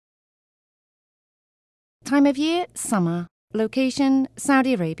Time of year, summer. Location,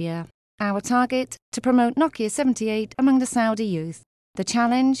 Saudi Arabia. Our target, to promote Nokia 78 among the Saudi youth. The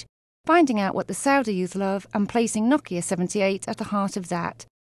challenge, finding out what the Saudi youth love and placing Nokia 78 at the heart of that.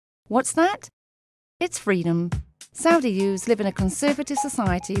 What's that? It's freedom. Saudi youths live in a conservative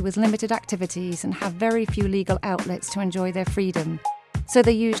society with limited activities and have very few legal outlets to enjoy their freedom. So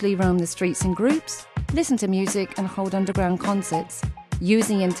they usually roam the streets in groups, listen to music and hold underground concerts, use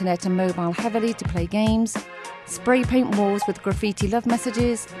the internet and mobile heavily to play games, spray paint walls with graffiti love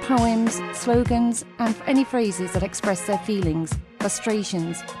messages, poems, slogans, and any phrases that express their feelings,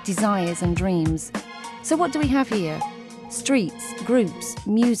 frustrations, desires and dreams. So what do we have here? Streets, groups,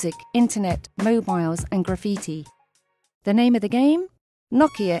 music, internet, mobiles and graffiti. The name of the game?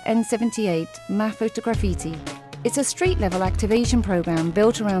 Nokia N78 Maphotograffiti. It's a street-level activation program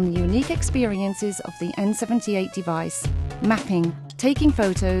built around the unique experiences of the N78 device, mapping, taking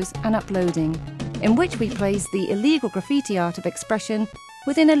photos and uploading, in which we place the illegal graffiti art of expression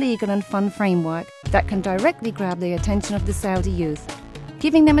within a legal and fun framework that can directly grab the attention of the Saudi youth,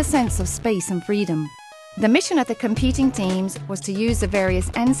 giving them a sense of space and freedom. The mission of the competing teams was to use the various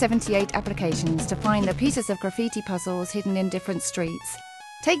N78 applications to find the pieces of graffiti puzzles hidden in different streets,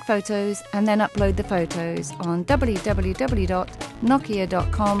 take photos and then upload the photos on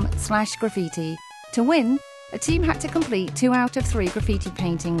www.nokia.com/graffiti. To win, a team had to complete 2 out of 3 graffiti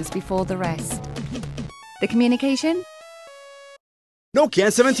paintings before the rest. The communication? نوكيا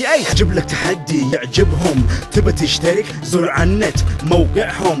N78 جيب لك تحدي يعجبهم، تبى تشترك زر على النت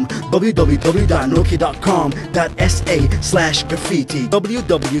موقعهم www.nokia.com.sa/graffiti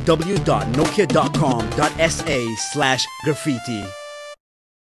www.nokia.com.sa/graffiti.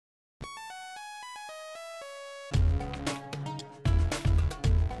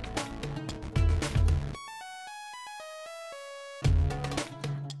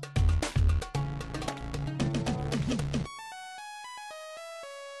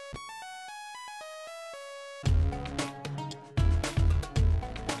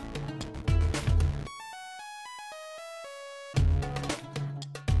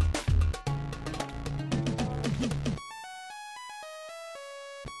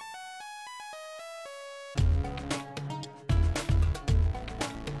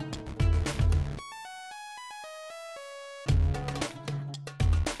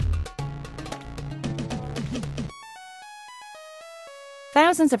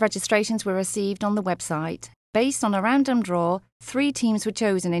 Thousands of registrations were received on the website. Based on a random draw, 3 teams were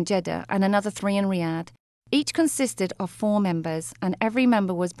chosen in Jeddah and another 3 in Riyadh. Each consisted of 4 members, and every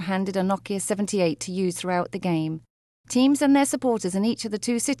member was handed a Nokia 78 to use throughout the game. Teams and their supporters in each of the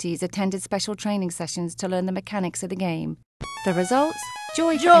 2 cities attended special training sessions to learn the mechanics of the game. The results?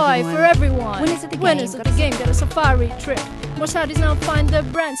 Joy for everyone. Winners of the game get a safari trip. More Saudis now find their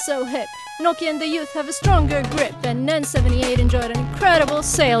brand so hip. Nokia and the youth have a stronger grip, and N78 enjoyed an incredible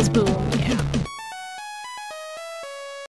sales boom, yeah.